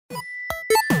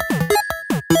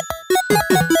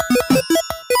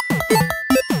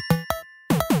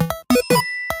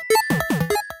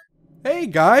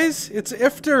guys, it's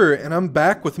Ifter, and I'm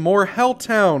back with more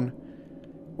Helltown,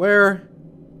 where,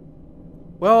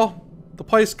 well, the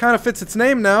place kind of fits its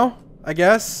name now, I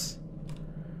guess.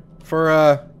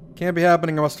 For, can't be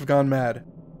happening, I must have gone mad.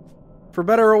 For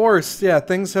better or worse, yeah,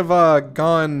 things have,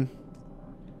 gone,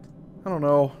 I don't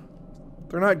know,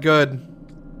 they're not good.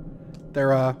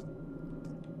 They're,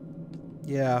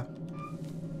 yeah.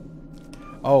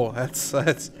 Oh,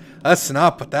 let's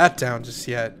not put that down just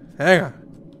yet. Hang on.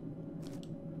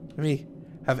 Let me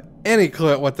have any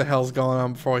clue at what the hell's going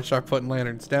on before I start putting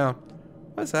lanterns down.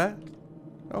 What's that?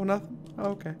 Oh, nothing?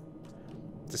 Oh, okay.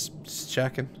 Just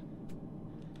checking.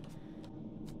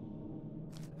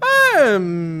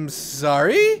 I'm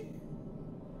sorry?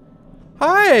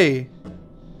 Hi.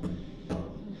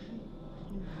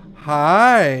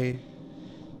 Hi.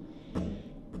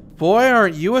 Boy,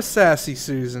 aren't you a sassy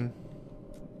Susan.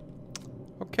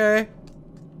 Okay.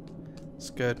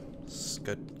 It's good. It's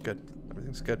good. Good.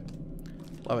 Everything's good.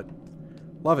 Love it.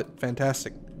 Love it.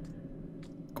 Fantastic.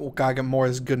 Oh, gotta get more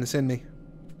of this goodness in me.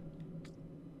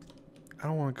 I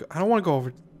don't want to go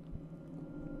over.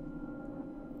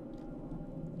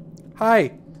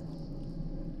 Hi.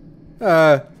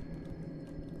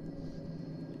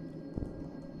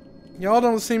 Y'all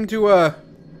don't seem to,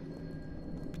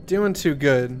 be doing too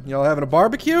good. Y'all having a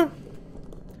barbecue?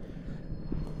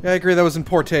 Yeah, I agree that was in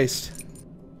poor taste.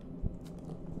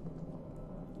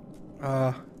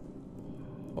 Oh,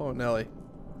 Nelly.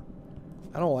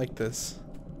 I don't like this.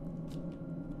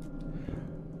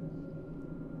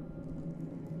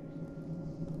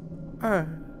 Nope.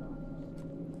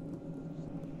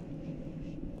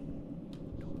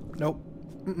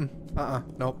 Mm-mm.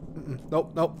 Nope. Mm-mm.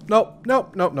 Nope. Nope. Nope.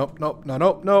 Nope. Nope. Nope. Nope. No.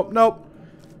 Nope. Nope. Nope.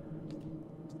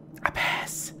 I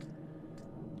pass.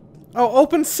 Oh,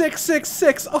 open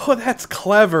 666. Oh, that's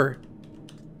clever.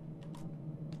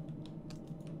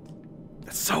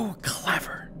 That's so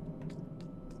clever.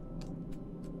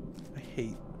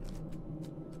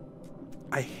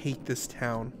 I hate this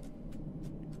town.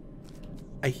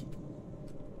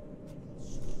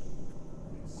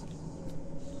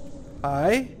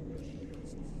 Hi?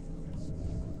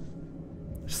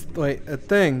 Wait, a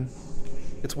thing.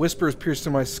 Its whispers pierce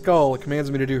through my skull. It commands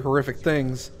me to do horrific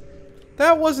things.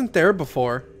 That wasn't there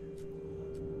before.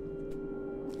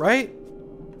 Right?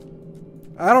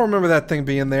 I don't remember that thing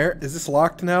being there. Is this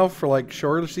locked now for, like,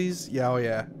 shorties? Yeah, oh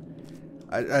yeah.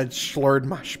 I slurred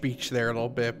my speech there a little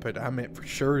bit, but I meant for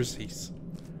surezies.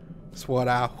 That's what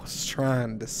I was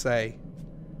trying to say.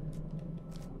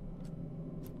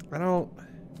 None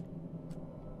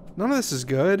of this is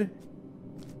good.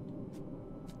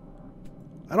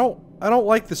 I don't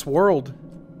like this world.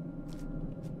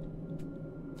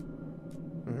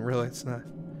 I mean, really, it's not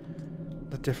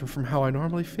different from how I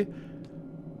normally feel.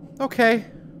 Okay.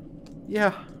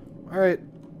 Yeah. Alright.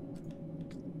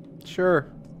 Sure.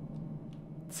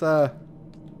 Let's,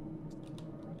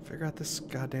 figure out this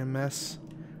goddamn mess.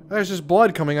 There's just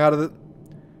blood coming out of the...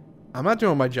 I'm not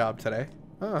doing my job today.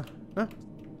 No.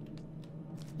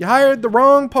 You hired the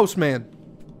wrong postman.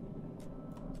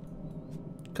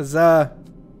 Cause, I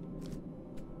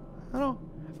don't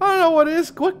know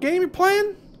what game you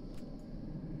playing?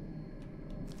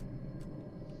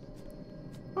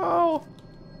 Oh.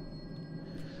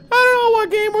 I don't know what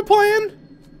game we're playing.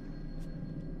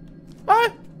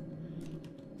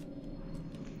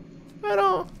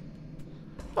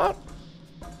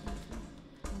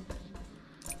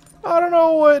 I don't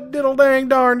know what diddle dang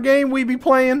darn game we be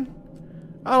playing.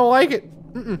 I don't like it.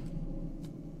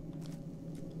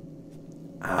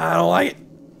 I don't like it.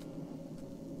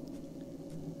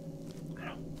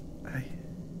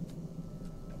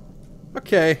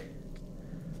 Okay.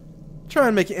 Try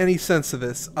and make any sense of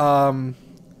this. I don't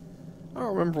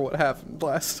remember what happened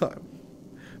last time.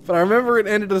 But I remember it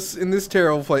ended us in this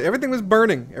terrible place. Everything was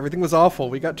burning. Everything was awful.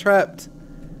 We got trapped.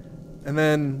 And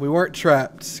then we weren't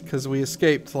trapped because we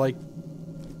escaped like,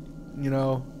 you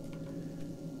know,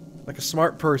 like a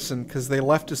smart person because they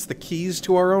left us the keys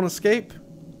to our own escape.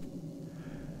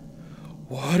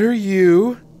 What are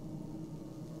you?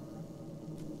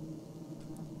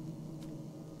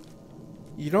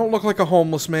 You don't look like a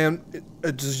homeless man.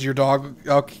 Does your dog...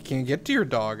 Okay, can't get to your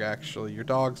dog, actually. Your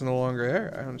dog's no longer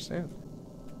there. I understand.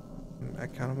 I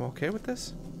kind of okay with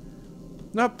this.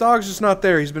 Nope, dog's just not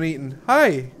there. He's been eaten.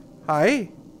 Hi. Hi.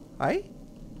 Hi.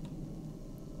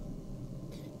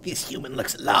 This human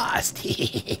looks lost.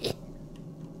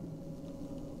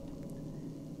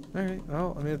 Alright,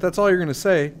 well, I mean, if that's all you're gonna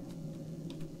say.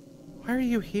 Why are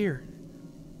you here?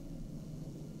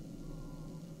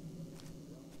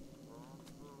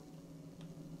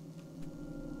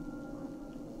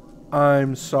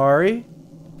 I'm sorry?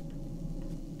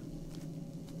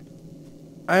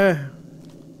 I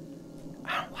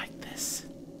don't like this.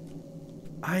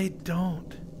 I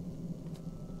don't.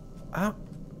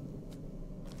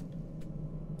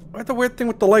 Where'd the weird thing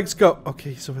with the legs go?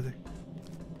 Okay, he's over there.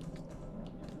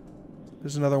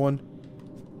 There's another one.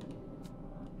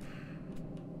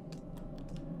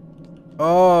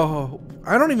 Oh,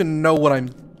 I don't even know what I'm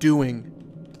doing.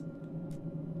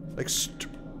 Like,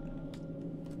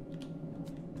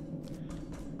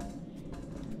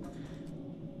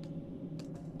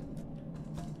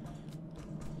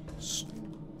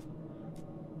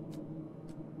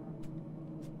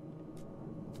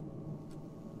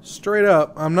 straight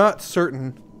up, I'm not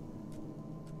certain.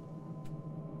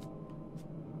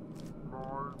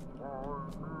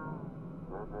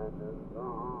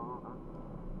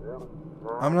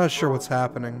 I'm not sure what's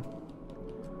happening.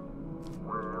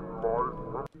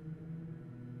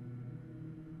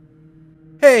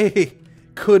 Hey,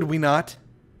 could we not?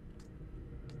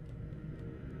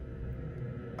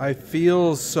 I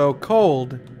feel so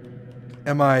cold.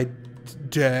 Am I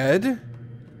dead?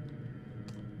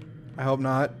 I hope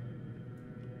not.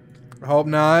 I hope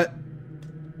not.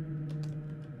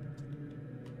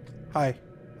 Hi.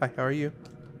 Hi, how are you?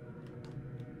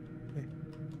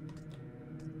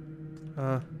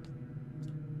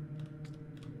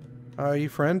 Are you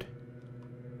friend?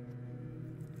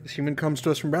 This human comes to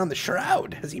us from beyond the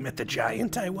shroud. Has he met the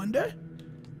giant, I wonder?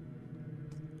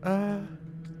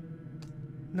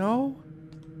 No.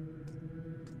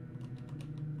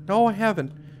 No, I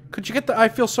haven't. Could you get the I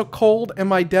feel so cold?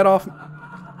 Am I dead off?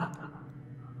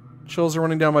 Chills are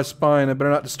running down my spine. I better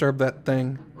not disturb that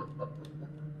thing.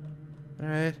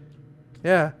 Alright.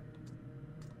 Yeah.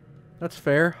 That's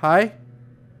fair. Hi?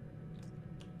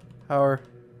 How are...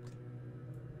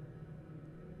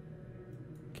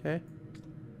 Okay.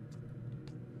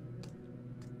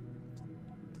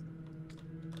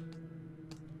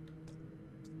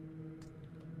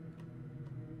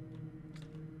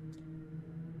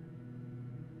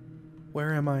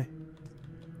 Where am I?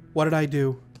 What did I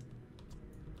do?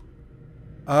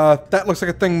 That looks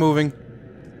like a thing moving.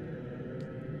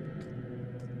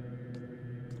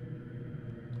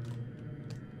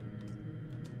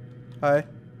 Hi.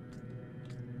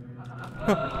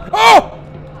 Oh!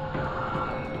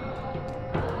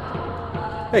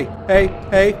 Hey, hey,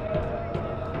 hey.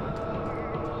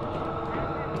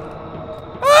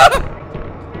 Ah!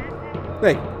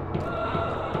 Hey.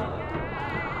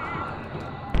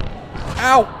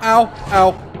 Ow, ow, ow.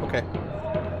 Okay.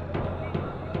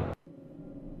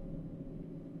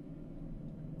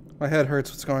 My head hurts.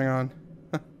 What's going on?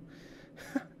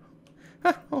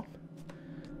 I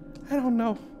don't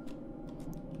know.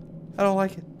 I don't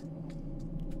like it.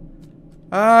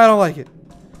 I don't like it.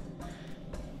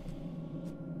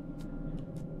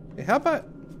 Hey, how about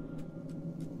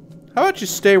you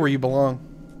stay where you belong?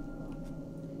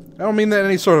 I don't mean that in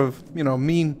any sort of, you know,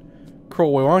 mean,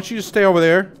 cruel way. Why don't you just stay over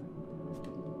there?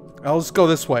 I'll just go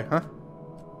this way, huh?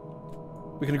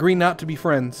 We can agree not to be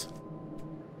friends.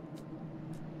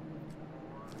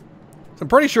 I'm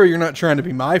pretty sure you're not trying to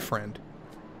be my friend.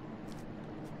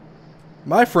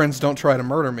 My friends don't try to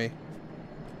murder me.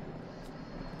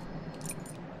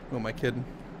 Who am I kidding?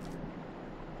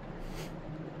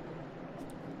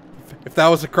 If that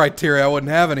was a criteria, I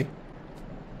wouldn't have any.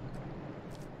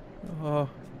 Oh.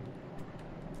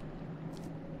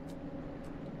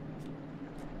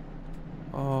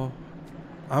 Oh.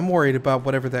 I'm worried about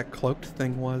whatever that cloaked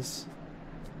thing was.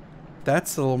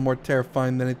 That's a little more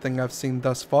terrifying than anything I've seen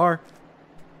thus far.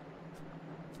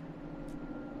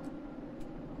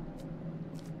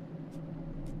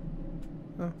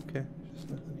 Oh, okay. There's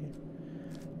nothing here.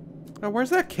 Oh, where's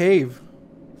that cave?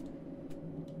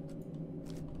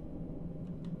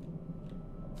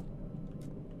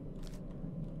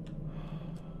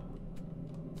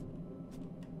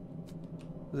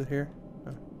 Is it here?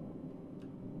 No.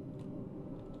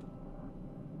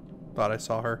 Thought I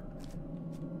saw her.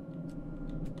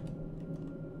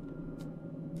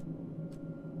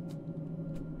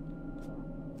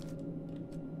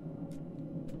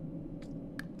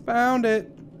 Found it.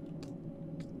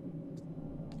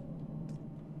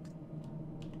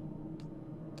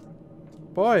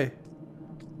 Boy.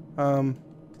 Holy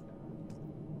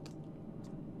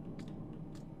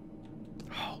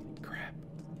crap.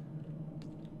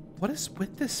 What is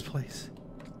with this place?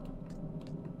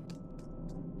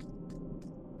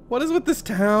 What is with this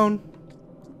town?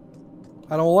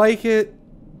 I don't like it.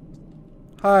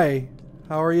 Hi.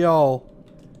 How are y'all?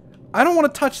 I don't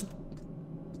want to touch...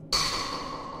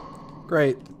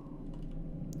 Great.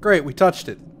 Great, we touched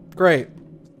it. Great.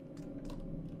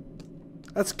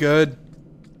 That's good.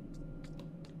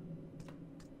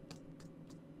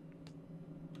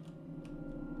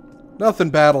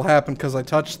 Nothing bad will happen because I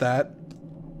touched that.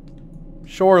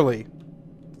 Surely.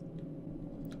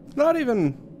 Not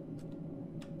even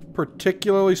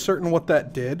particularly certain what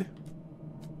that did.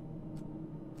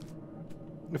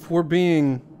 If we're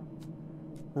being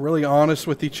really honest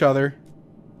with each other,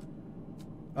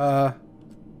 that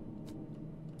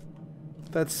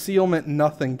seal meant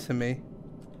nothing to me.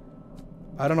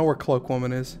 I don't know where Cloak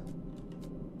Woman is.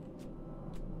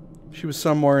 She was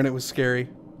somewhere and it was scary.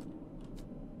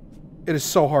 It is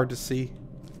so hard to see.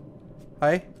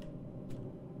 Hi?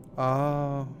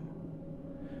 Oh.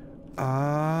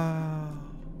 Ah.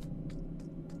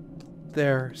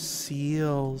 They're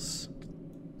seals.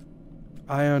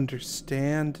 I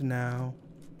understand now.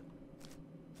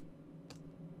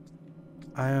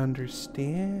 I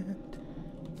understand.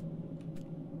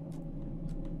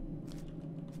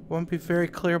 Won't be very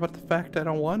clear about the fact I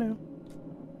don't want to.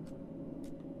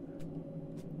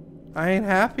 I ain't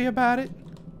happy about it.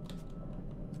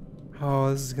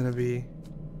 Oh, this is gonna be...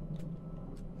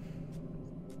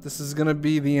 This is gonna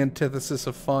be the antithesis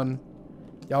of fun.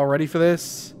 Y'all ready for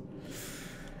this?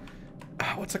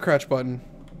 What's a crouch button?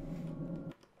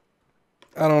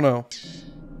 I don't know.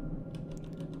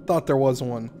 Thought there was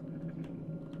one.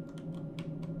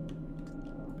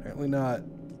 Apparently not.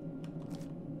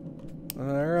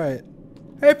 Alright.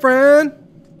 Hey, friend!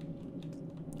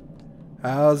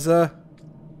 How's the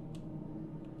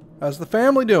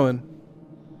family doing?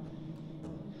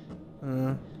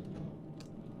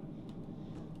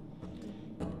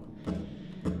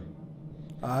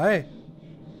 Hi.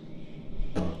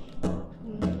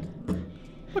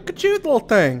 Look at you, little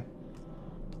thing.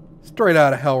 Straight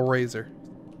out of Hellraiser.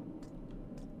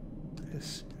 I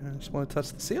just want to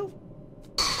touch the seal.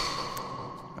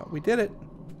 Oh, we did it.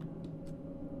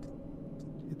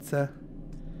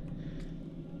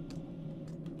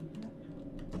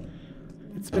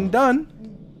 It's been done.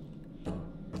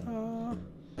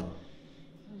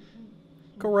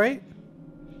 Go right.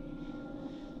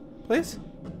 Please.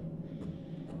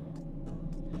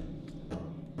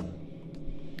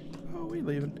 Oh, we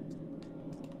leaving.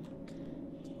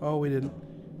 Oh, we didn't.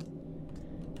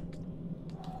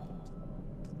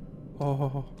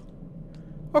 Oh.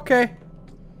 Okay.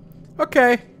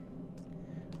 Okay.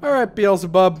 Alright,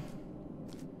 Beelzebub.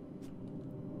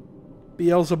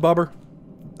 Beelzebubber.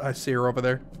 I see her over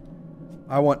there.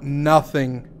 I want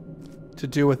nothing to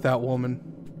do with that woman.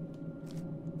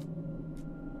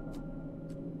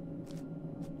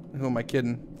 Who am I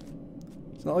kidding?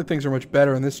 It's not like things are much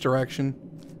better in this direction.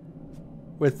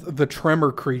 With the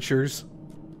tremor creatures.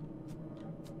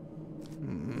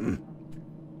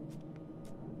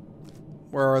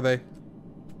 Where are they?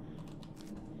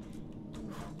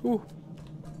 Ooh.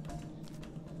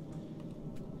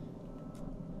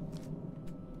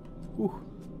 Ooh.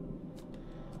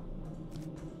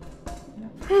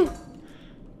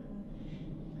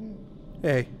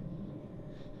 Hey.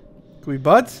 Can we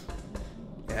buds?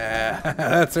 Yeah,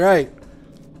 that's right.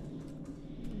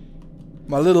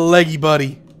 My little leggy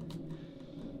buddy.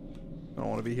 I don't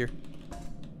want to be here.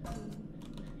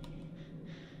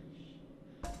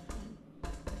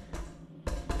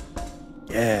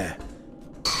 Yeah.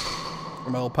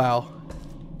 My little pal.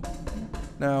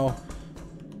 Now.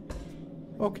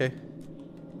 Okay.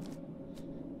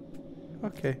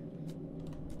 Okay.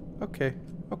 Okay.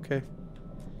 Okay.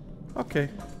 Okay.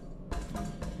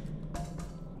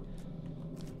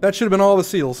 That should have been all the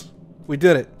seals. We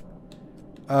did it.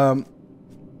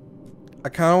 I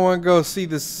kind of want to go see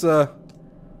this, where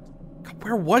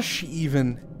was she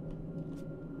even?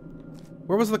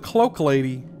 Where was the cloak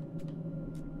lady?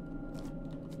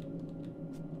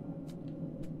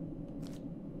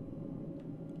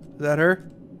 Is that her?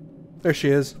 There she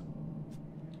is.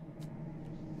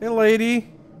 Hey,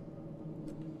 lady.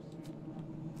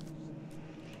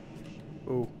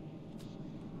 Oh.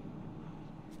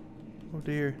 Oh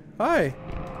dear. Hi.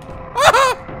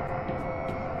 Ah!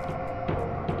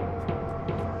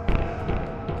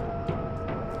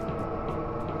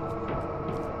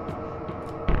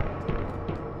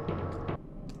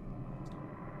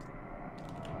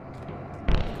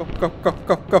 Go, go, go,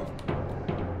 go, go.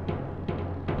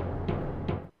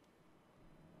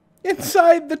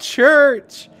 Inside the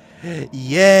church.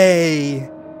 Yay.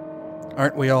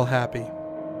 Aren't we all happy?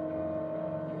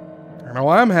 I know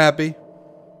I'm happy.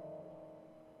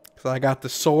 Because I got the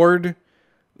sword,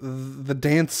 the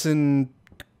dancing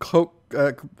coat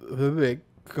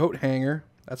hanger.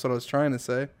 That's what I was trying to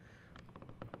say.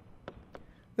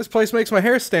 This place makes my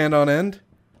hair stand on end.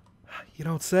 You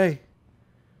don't say.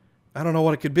 I don't know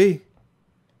what it could be.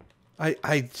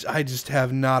 I just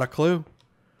have not a clue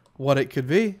what it could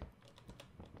be.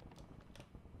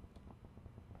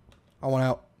 I want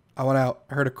out. I want out.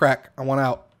 I heard a crack. I want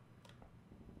out.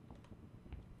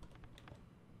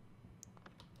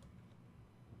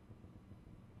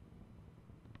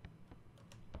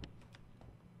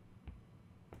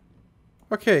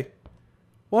 Okay.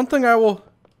 One thing I will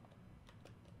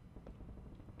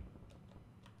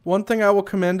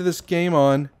commend this game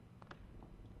on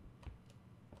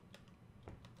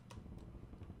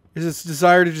is its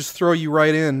desire to just throw you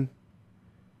right in.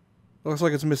 Looks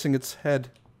like it's missing its head.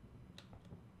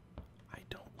 I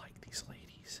don't like these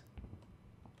ladies.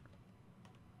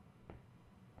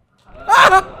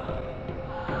 Ah!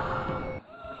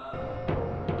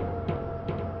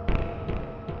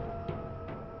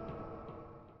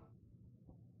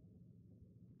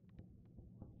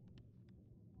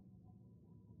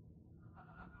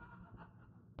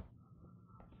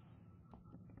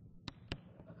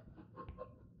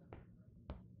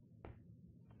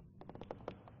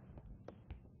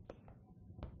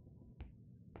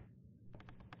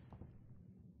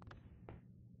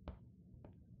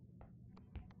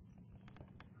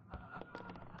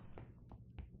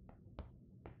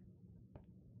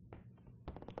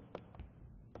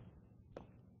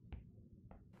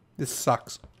 This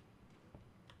sucks.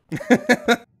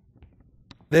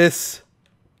 This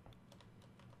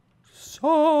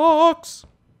sucks.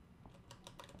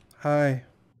 Hi.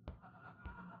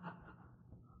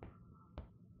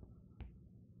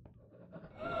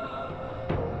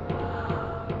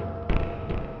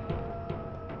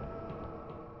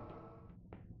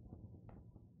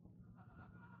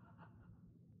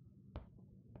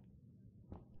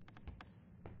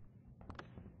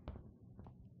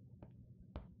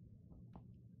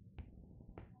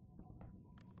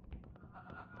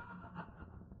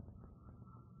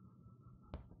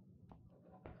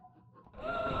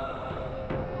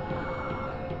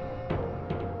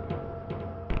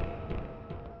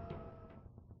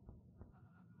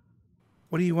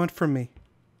 What do you want from me?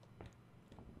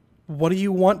 What do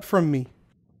you want from me?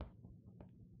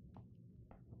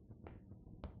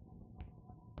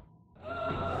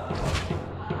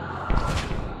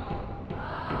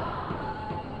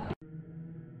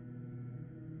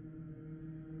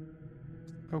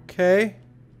 Okay.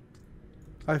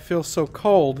 I feel so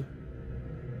cold.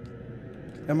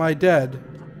 Am I dead?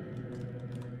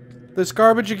 This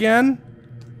garbage again?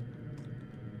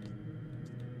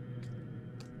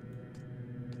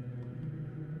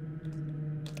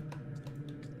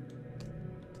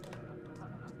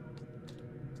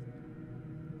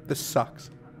 This sucks.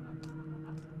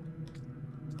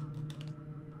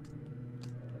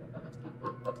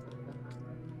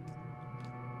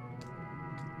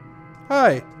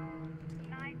 Hi.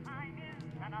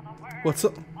 What's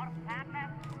up?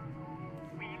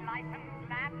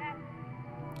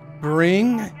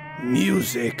 Bring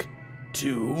Music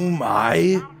to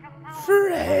my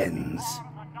friends.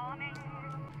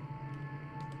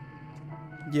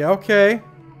 Yeah, okay.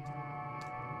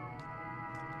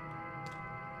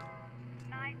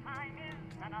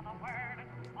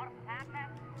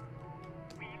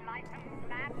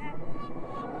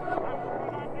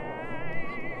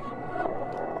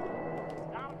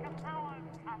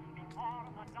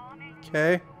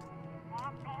 Okay.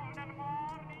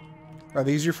 Are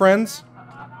these your friends?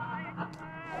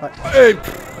 Hey!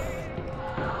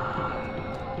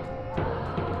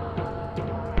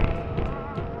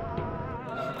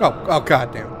 Oh,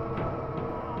 goddamn.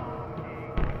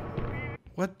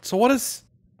 What? So what is...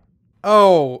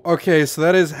 Oh, okay, so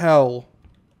that is hell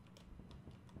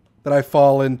that I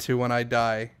fall into when I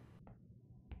die.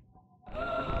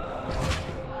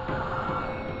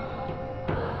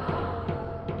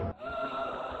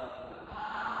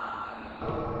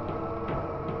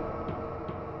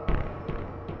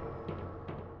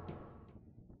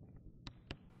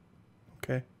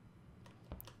 Okay.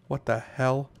 What the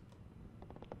hell?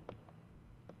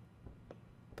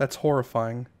 That's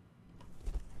horrifying.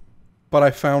 But I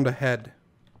found a head.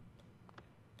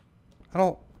 I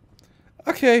don't...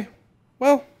 Okay.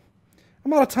 Well,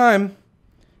 I'm out of time. And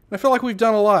I feel like we've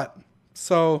done a lot.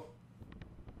 So,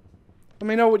 let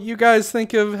me know what you guys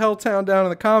think of Helltown down in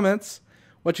the comments.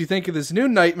 What you think of this new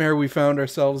nightmare we found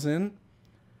ourselves in.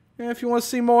 And if you want to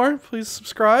see more, please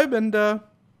subscribe and, you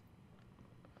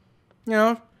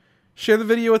know, share the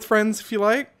video with friends if you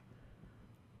like.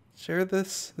 Share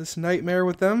this nightmare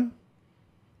with them.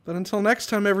 But until next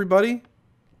time, everybody,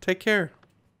 take care.